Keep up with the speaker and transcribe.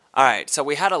All right, so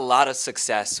we had a lot of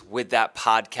success with that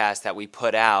podcast that we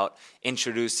put out,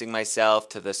 introducing myself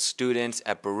to the students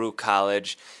at Baruch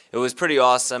College. It was pretty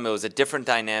awesome. It was a different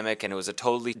dynamic, and it was a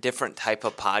totally different type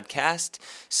of podcast.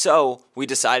 So we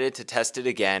decided to test it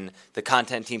again. The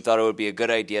content team thought it would be a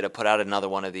good idea to put out another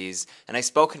one of these, and I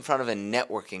spoke in front of a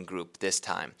networking group this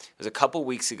time. It was a couple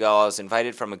weeks ago. I was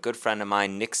invited from a good friend of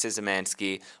mine, Nick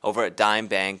Szymanski, over at Dime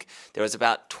Bank. There was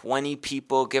about 20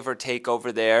 people, give or take,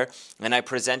 over there, and I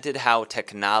presented how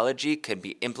technology can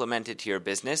be implemented to your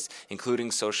business,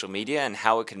 including social media, and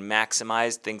how it can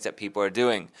maximize things that people are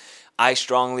doing. I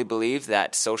strongly believe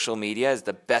that social media is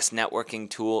the best networking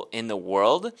tool in the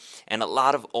world, and a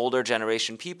lot of older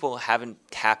generation people haven't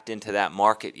tapped into that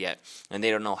market yet, and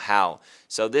they don't know how.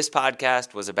 So this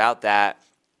podcast was about that.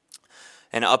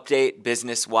 An update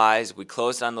business-wise, we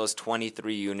closed on those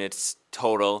 23 units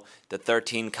total, the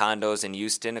 13 condos in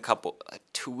Houston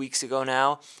 2 weeks ago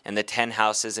now, and the 10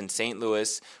 houses in St.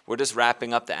 Louis. We're just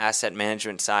wrapping up the asset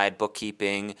management side,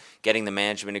 bookkeeping, getting the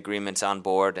management agreements on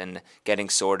board, and getting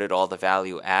sorted all the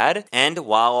value add. And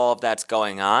while all of that's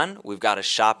going on, we've got a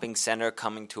shopping center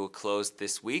coming to a close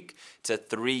this week. It's a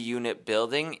 3-unit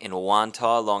building in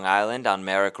Wantagh, Long Island on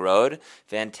Merrick Road.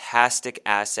 Fantastic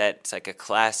asset. It's like a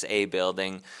Class A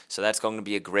building, so that's going to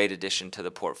be a great addition to the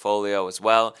portfolio as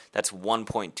well. That's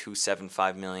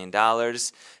 $1.275 million.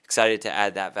 Excited to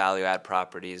add that value add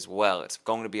property as well. It's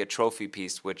going to be a trophy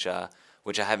piece, which I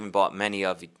haven't bought many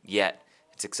of yet.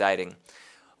 It's exciting.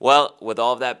 Well, with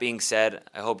all of that being said,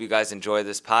 I hope you guys enjoy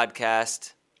this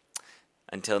podcast.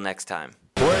 Until next time.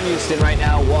 We're in Houston right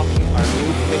now, walking our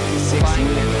new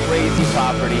 56-unit crazy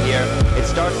property here. It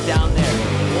starts down there.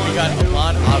 We got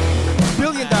Milan, $1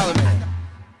 billion man.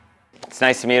 It's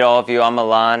nice to meet all of you. I'm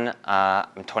Milan.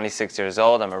 I'm 26 years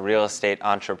old. I'm a real estate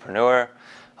entrepreneur.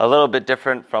 A little bit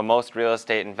different from most real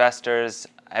estate investors.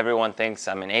 Everyone thinks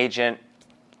I'm an agent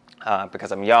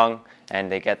because I'm young,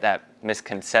 and they get that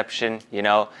misconception. You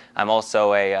know, I'm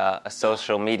also a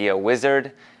social media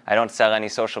wizard. I don't sell any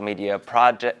social media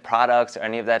products or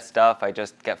any of that stuff. I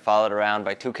just get followed around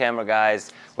by 2 camera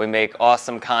guys. We make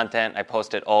awesome content. I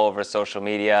post it all over social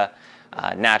media,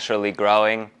 naturally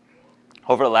growing.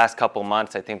 Over the last couple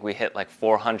months, I think we hit like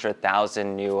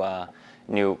 400,000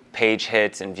 new page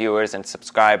hits and viewers and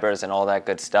subscribers and all that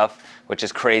good stuff, which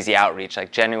is crazy outreach,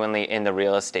 like genuinely in the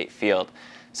real estate field.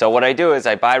 So what I do is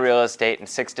I buy real estate in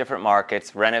 6 different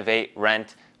markets, renovate,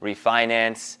 rent,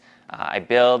 refinance. I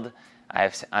build.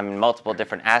 I'm in multiple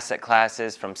different asset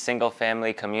classes, from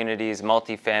single-family communities,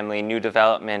 multifamily, new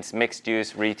developments,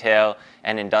 mixed-use, retail,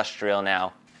 and industrial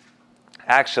now.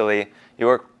 Actually, you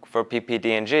work for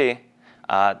PPD&G.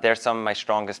 They're some of my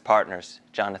strongest partners,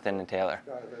 Jonathan and Taylor,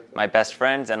 my best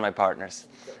friends and my partners.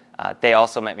 They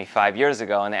also met me 5 years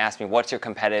ago, and they asked me, what's your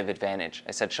competitive advantage?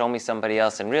 I said, show me somebody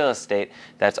else in real estate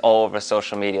that's all over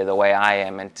social media the way I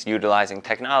am, and it's utilizing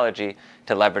technology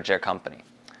to leverage their company.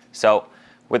 So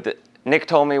Nick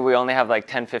told me we only have like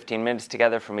 10, 15 minutes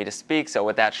together for me to speak, so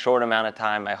with that short amount of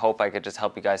time, I hope I could just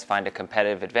help you guys find a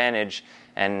competitive advantage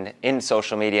and in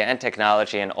social media and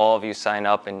technology, and all of you sign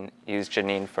up and use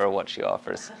Janine for what she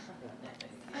offers.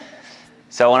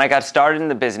 So when I got started in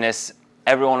the business,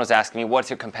 everyone was asking me, what's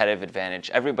your competitive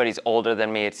advantage? Everybody's older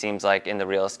than me, it seems like, in the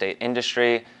real estate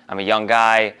industry. I'm a young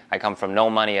guy. I come from no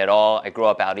money at all. I grew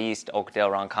up out east, Oakdale,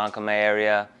 Ronkonkoma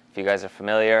area, if you guys are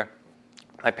familiar.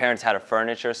 My parents had a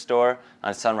furniture store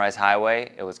on Sunrise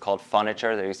Highway. It was called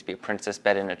Furniture. There used to be a princess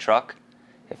bed in a truck,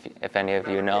 if any of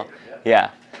you know.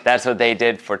 Yeah, that's what they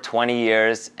did for 20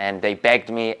 years, and they begged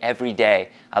me every day,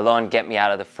 Alon, get me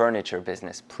out of the furniture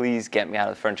business. Please get me out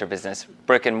of the furniture business.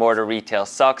 Brick and mortar retail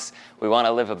sucks. We want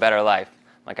to live a better life.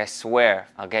 Like, I swear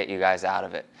I'll get you guys out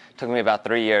of it. It took me about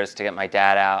 3 years to get my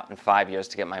dad out and 5 years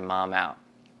to get my mom out.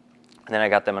 And then I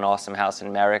got them an awesome house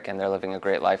in Merrick, and they're living a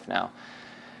great life now.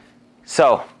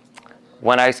 So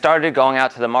when I started going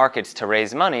out to the markets to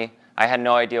raise money, I had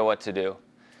no idea what to do.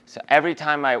 So every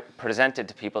time I presented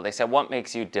to people, they said, what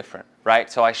makes you different,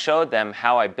 right? So I showed them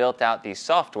how I built out these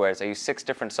softwares. I use 6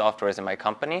 different softwares in my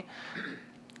company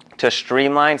to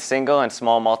streamline single and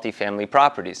small multifamily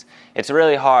properties. It's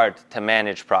really hard to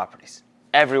manage properties.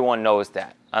 Everyone knows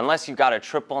that. Unless you got a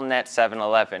triple net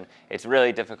 7-Eleven, it's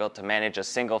really difficult to manage a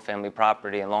single family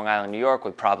property in Long Island, New York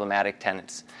with problematic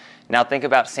tenants. Now think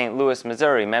about St. Louis,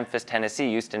 Missouri, Memphis, Tennessee,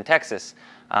 Houston, Texas.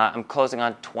 I'm closing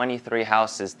on 23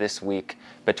 houses this week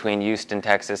between Houston,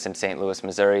 Texas, and St. Louis,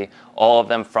 Missouri, all of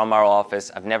them from our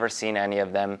office. I've never seen any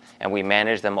of them, and we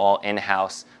manage them all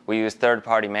in-house. We use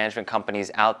third-party management companies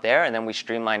out there, and then we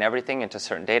streamline everything into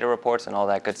certain data reports and all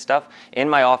that good stuff in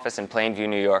my office in Plainview,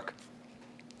 New York.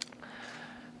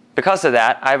 Because of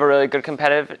that, I have a really good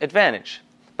competitive advantage.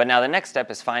 But now the next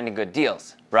step is finding good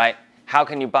deals, right? How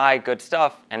can you buy good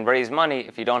stuff and raise money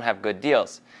if you don't have good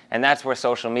deals? And that's where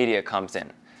social media comes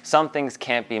in. Some things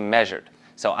can't be measured.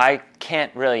 So I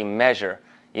can't really measure,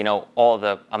 all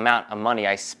the amount of money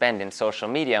I spend in social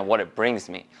media and what it brings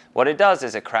me. What it does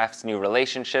is it crafts new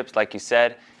relationships. Like you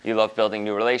said, you love building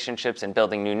new relationships and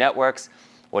building new networks.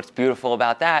 What's beautiful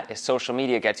about that is social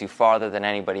media gets you farther than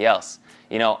anybody else.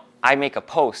 I make a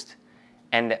post,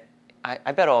 and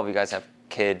I bet all of you guys have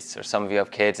kids, or some of you have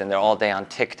kids, and they're all day on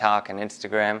TikTok and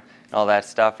Instagram and all that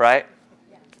stuff, right?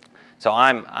 Yeah. So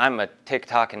I'm a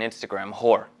TikTok and Instagram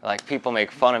whore. Like, people make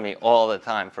fun of me all the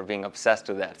time for being obsessed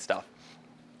with that stuff.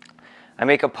 I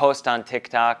make a post on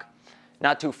TikTok,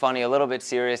 not too funny, a little bit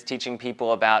serious, teaching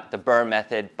people about the BRRRR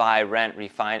method: buy,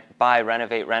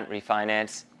 renovate, rent,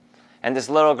 refinance. And this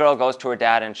little girl goes to her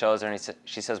dad and shows her, and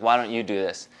she says, "Why don't you do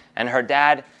this?" And her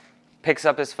dad picks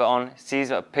up his phone,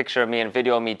 sees a picture of me and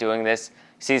video of me doing this,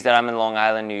 sees that I'm in Long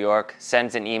Island, New York,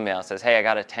 sends an email, says, "Hey, I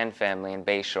got a 10 family in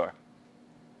Bayshore.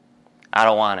 I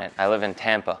don't want it. I live in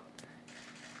Tampa."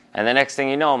 And the next thing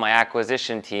you know, my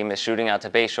acquisition team is shooting out to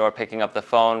Bayshore, picking up the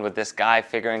phone with this guy,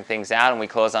 figuring things out, and we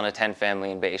close on a 10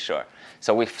 family in Bayshore.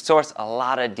 So we source a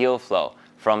lot of deal flow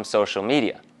from social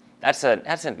media. That's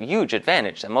a huge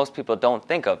advantage that most people don't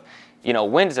think of.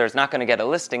 Windsor's not going to get a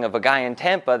listing of a guy in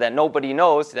Tampa that nobody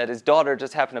knows, that his daughter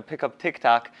just happened to pick up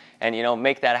TikTok and,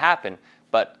 make that happen.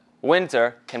 But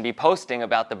Windsor can be posting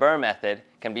about the BRRRR method,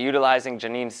 can be utilizing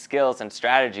Janine's skills and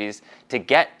strategies to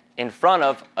get in front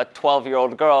of a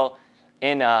 12-year-old girl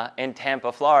in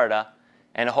Tampa, Florida,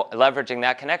 and leveraging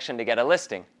that connection to get a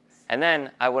listing. And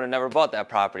then I would have never bought that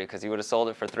property because he would have sold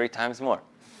it for 3 times more.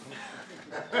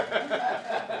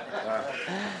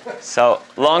 So,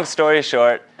 long story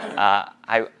short,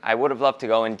 I would have loved to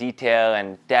go in detail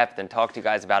and depth and talk to you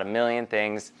guys about a million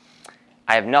things.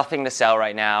 I have nothing to sell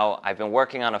right now. I've been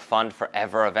working on a fund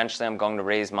forever. Eventually, I'm going to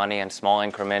raise money in small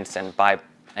increments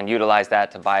and utilize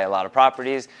that to buy a lot of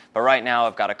properties. But right now,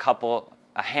 I've got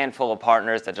a handful of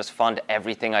partners that just fund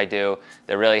everything I do.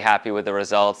 They're really happy with the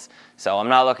results. So I'm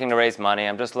not looking to raise money.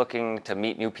 I'm just looking to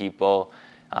meet new people.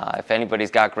 If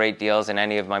anybody's got great deals in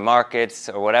any of my markets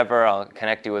or whatever, I'll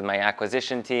connect you with my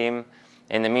acquisition team.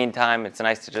 In the meantime, it's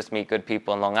nice to just meet good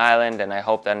people in Long Island, and I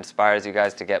hope that inspires you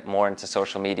guys to get more into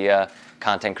social media,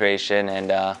 content creation,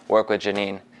 and work with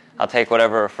Janine. I'll take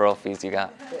whatever referral fees you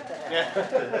got.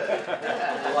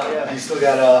 You still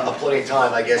got plenty of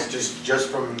time, I guess, just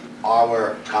from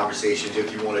our conversations,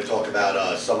 if you want to talk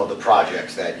about some of the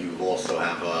projects that you also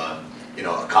have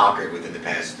conquered within the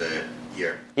past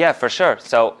year. Yeah, for sure.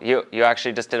 So you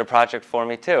actually just did a project for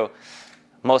me too.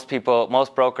 Most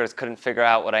brokers couldn't figure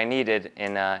out what I needed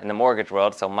in the mortgage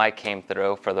world, so Mike came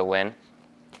through for the win.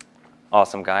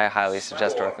 Awesome guy. I highly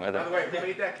suggest working with him. By the way, who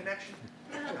made that connection?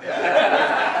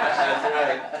 That's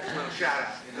right. Little shout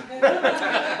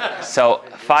out. So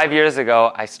 5 years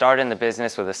ago, I started in the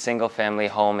business with a single-family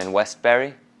home in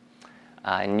Westbury,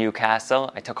 in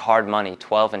Newcastle. I took hard money,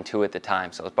 12 and 2 at the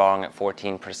time, so I was borrowing at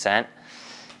 14%.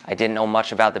 I didn't know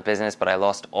much about the business, but I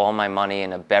lost all my money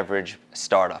in a beverage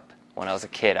startup when I was a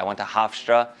kid. I went to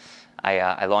Hofstra.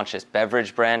 I launched this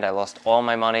beverage brand. I lost all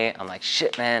my money. I'm like,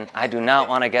 shit, man, I do not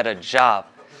want to get a job.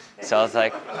 So I was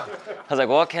like,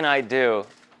 what can I do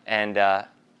and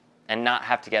not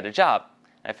have to get a job?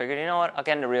 And I figured, you know what, I'll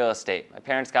get into real estate. My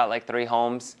parents got like 3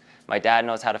 homes. My dad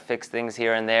knows how to fix things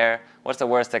here and there. What's the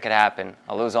worst that could happen?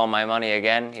 I'll lose all my money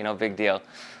again, big deal.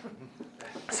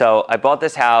 So I bought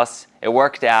this house. It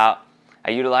worked out. I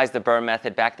utilized the BRRRR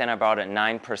method. Back then I borrowed at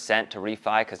 9% to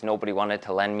refi because nobody wanted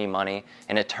to lend me money.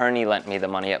 An attorney lent me the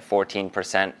money at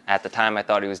 14%. At the time I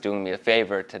thought he was doing me a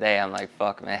favor. Today I'm like,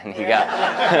 fuck, man, he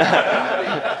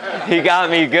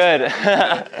got me good.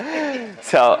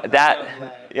 So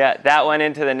that went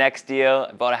into the next deal.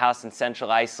 I bought a house in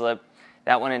Central Islip.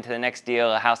 That went into the next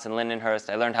deal, a house in Lindenhurst.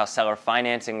 I learned how seller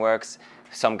financing works.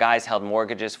 Some guys held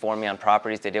mortgages for me on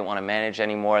properties they didn't want to manage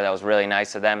anymore. That was really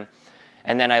nice of them.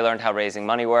 And then I learned how raising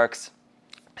money works.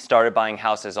 Started buying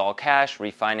houses all cash,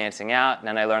 refinancing out. And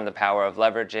then I learned the power of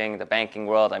leveraging the banking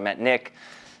world. I met Nick,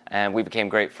 and we became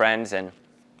great friends. And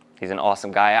he's an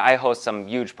awesome guy. I host some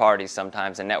huge parties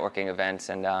sometimes and networking events,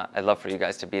 and I'd love for you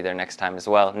guys to be there next time as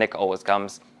well. Nick always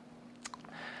comes.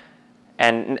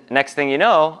 And next thing you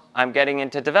know, I'm getting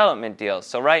into development deals.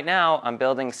 So right now, I'm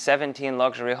building 17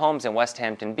 luxury homes in West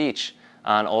Hampton Beach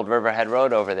on Old Riverhead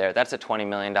Road over there. That's a $20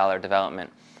 million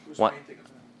development.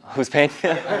 Who's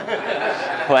painting?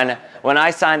 When I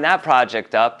signed that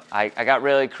project up, I got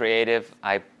really creative.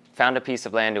 I found a piece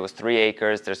of land. It was 3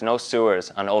 acres. There's no sewers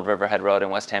on Old Riverhead Road in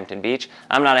West Hampton Beach.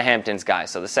 I'm not a Hamptons guy,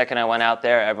 so the second I went out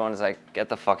there, everyone was like, get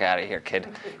the fuck out of here, kid.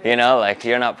 You know, like,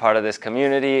 you're not part of this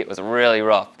community. It was really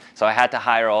rough. So I had to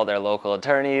hire all their local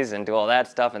attorneys and do all that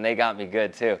stuff, and they got me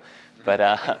good too. But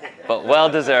well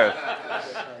deserved.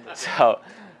 So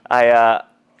I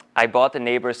bought the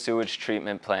neighbor's sewage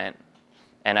treatment plant,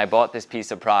 and I bought this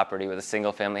piece of property with a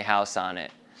single-family house on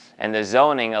it. And the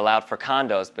zoning allowed for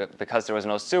condos, but because there was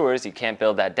no sewers, you can't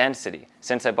build that density.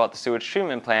 Since I bought the sewage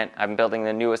treatment plant, I'm building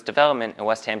the newest development in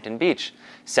West Hampton Beach,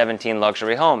 17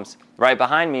 luxury homes. Right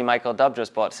behind me, Michael Dubb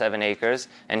just bought 7 acres,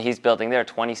 and he's building there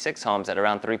 26 homes at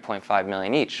around $3.5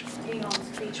 million each. He owns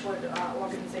Beechwood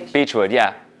organization. Beechwood,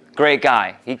 yeah. Great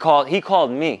guy. He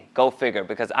called me, go figure,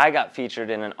 because I got featured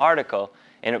in an article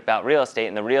about real estate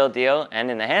in The Real Deal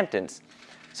and in the Hamptons.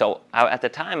 So at the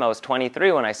time, I was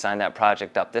 23 when I signed that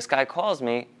project up. This guy calls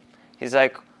me. He's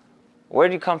like,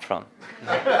 where'd you come from?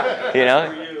 You know?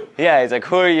 Who are you? Yeah, he's like,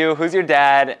 who are you? Who's your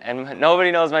dad? And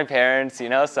nobody knows my parents, you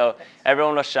know? So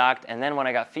everyone was shocked. And then when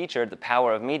I got featured, the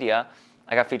power of media,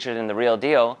 I got featured in The Real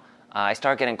Deal. I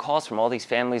started getting calls from all these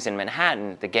families in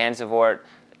Manhattan, the Gansevoort,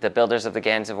 the builders of the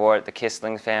Gansevoort, the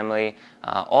Kissling family,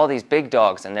 all these big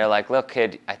dogs. And they're like, look,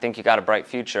 kid, I think you got a bright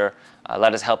future.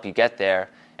 Let us help you get there.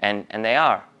 And they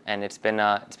are, and it's been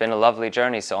a lovely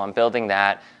journey. So I'm building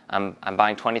that. I'm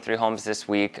buying 23 homes this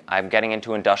week. I'm getting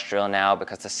into industrial now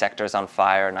because the sector's on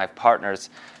fire, and I have partners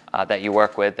that you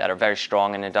work with that are very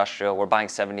strong in industrial. We're buying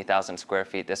 70,000 square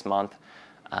feet this month.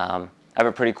 I have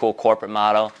a pretty cool corporate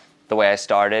model. The way I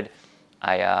started,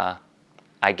 I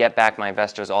get back my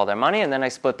investors all their money, and then I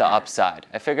split the upside.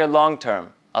 I figured long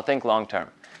term. I'll think long term.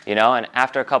 You know, and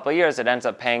after a couple of years, it ends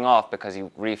up paying off because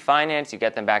you refinance, you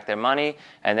get them back their money,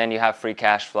 and then you have free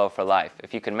cash flow for life.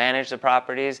 If you can manage the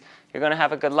properties, you're going to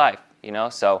have a good life, you know.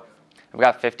 So I've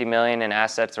got $50 million in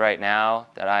assets right now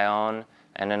that I own,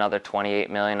 and another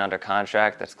 $28 million under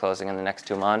contract that's closing in the next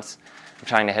 2 months. I'm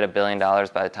trying to hit $1 billion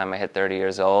by the time I hit 30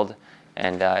 years old,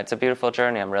 and it's a beautiful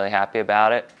journey. I'm really happy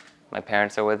about it. My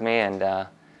parents are with me,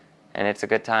 and it's a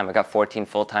good time. I got 14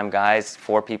 full-time guys,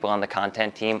 4 people on the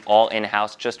content team, all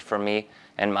in-house just for me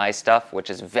and my stuff, which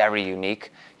is very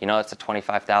unique. You know, it's a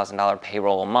 $25,000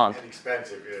 payroll a month. And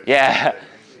expensive. Yeah,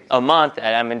 a month,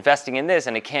 and I'm investing in this,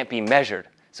 and it can't be measured.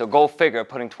 So go figure,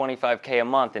 putting $25K a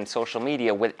month in social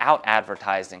media without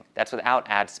advertising. That's without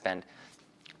ad spend,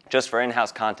 just for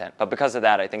in-house content. But because of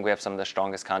that, I think we have some of the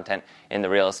strongest content in the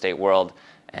real estate world,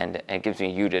 and it gives me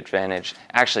a huge advantage.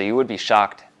 Actually, you would be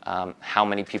shocked how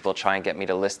many people try and get me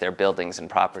to list their buildings and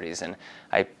properties, and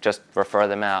I just refer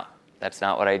them out. That's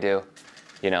not what I do,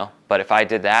 you know. But if I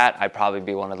did that, I'd probably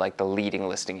be one of like the leading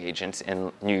listing agents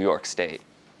in New York State.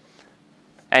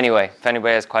 Anyway, if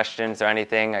anybody has questions or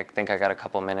anything, I think I got a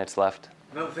couple minutes left.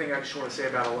 Another thing I just want to say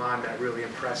about Alon that really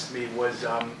impressed me was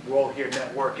we're all here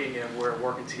networking and we're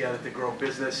working together to grow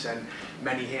business, and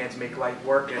many hands make light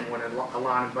work. And when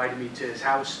Alon invited me to his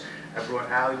house, I brought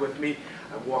Allie with me.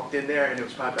 I walked in there and it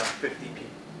was probably about 50 people,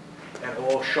 and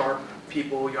all sharp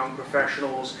people, young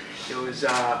professionals. It was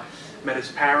met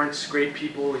his parents, great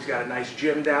people. He's got a nice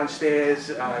gym downstairs,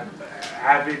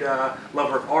 avid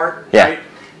lover of art, yeah. Right?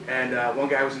 And one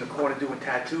guy was in the corner doing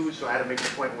tattoos, so I had to make an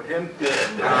appointment with him.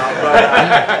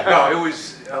 But no, it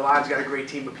was, Alon's got a great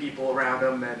team of people around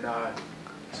him, and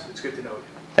it's good to know you.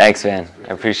 Thanks, man.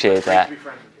 I appreciate that. Great to be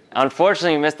friends with you.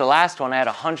 Unfortunately, you missed the last one. I had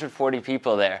 140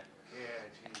 people there.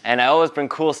 And I always bring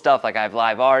cool stuff, like I have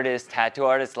live artists, tattoo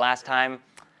artists. Last time,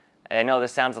 I know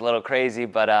this sounds a little crazy,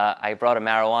 but I brought a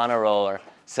marijuana roller.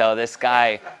 So this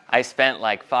guy, I spent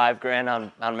like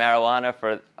 $5,000 on marijuana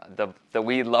for the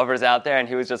weed lovers out there, and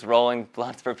he was just rolling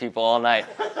blunts for people all night.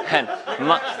 And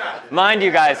mind you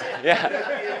guys, yeah.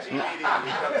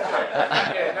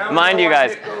 Mind you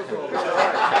guys,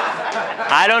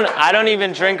 I don't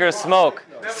even drink or smoke,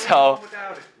 so.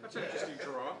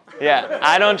 Yeah,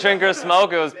 I don't drink or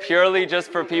smoke. It was purely just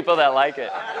for people that like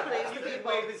it. I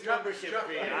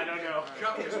don't know.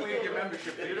 Just waive your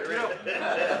membership fee. You know,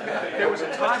 there was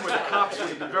a time when the cops would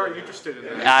have been very interested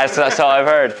in that. So I've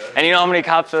heard. And you know how many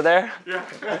cops were there? Yeah.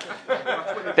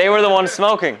 They were the ones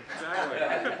smoking. Exactly.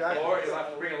 Or you'll have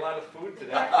to bring a lot of food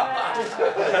today.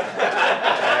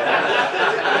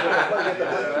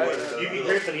 You can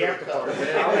drink for the after party.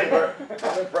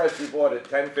 I'm impressed you bought a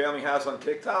 10-family house on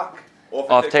TikTok.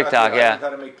 Off TikTok, yeah. How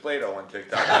to make Play-Doh on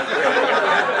TikTok.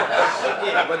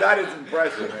 But that is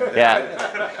impressive, man.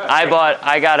 Yeah, I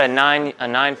got a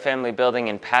 9-family building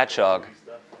in Patchogue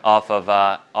off of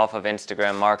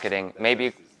Instagram marketing.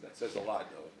 Maybe That says a lot,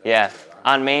 though. yeah.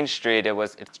 On Main Street,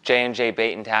 it's J&J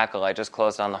Bait and Tackle. I just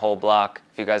closed on the whole block.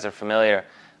 If you guys are familiar,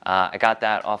 I got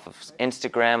that off of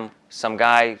Instagram. Some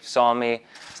guy saw me.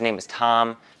 His name is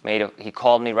Tom. He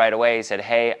called me right away. He said,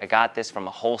 "Hey, I got this from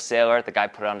a wholesaler." The guy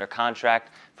put it under contract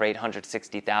for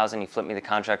 $860,000. He flipped me the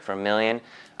contract for $1 million.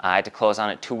 I had to close on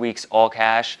it 2 weeks, all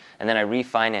cash, and then I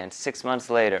refinanced 6 months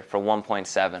later for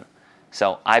 1.7.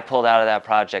 So I pulled out of that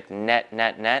project net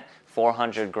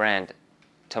 $400,000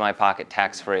 to my pocket,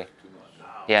 tax-free.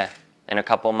 Yeah, in a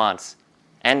couple months.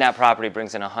 And that property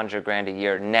brings in $100,000 a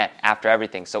year net after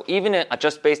everything. So even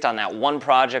just based on that one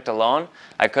project alone,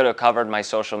 I could have covered my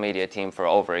social media team for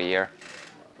over a year.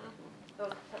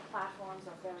 Those platforms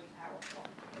are very powerful.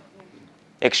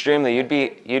 Extremely.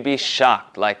 You'd be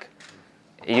shocked.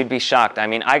 You'd be shocked. I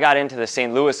mean, I got into the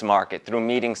St. Louis market through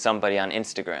meeting somebody on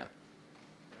Instagram.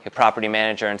 A property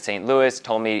manager in St. Louis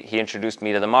told me, he introduced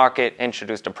me to the market,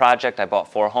 introduced a project. I bought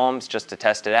 4 homes just to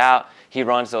test it out. He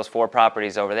runs those 4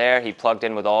 properties over there. He plugged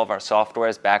in with all of our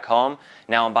softwares back home.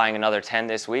 Now I'm buying another 10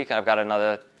 this week. I've got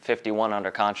another 51 under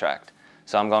contract.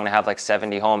 So I'm going to have like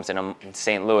 70 homes in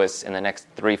St. Louis in the next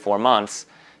 3-4 months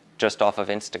just off of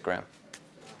Instagram.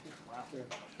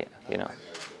 Yeah, you know.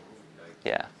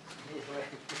 Yeah.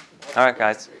 All right,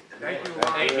 guys. Thank you.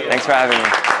 Thanks for having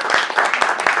me.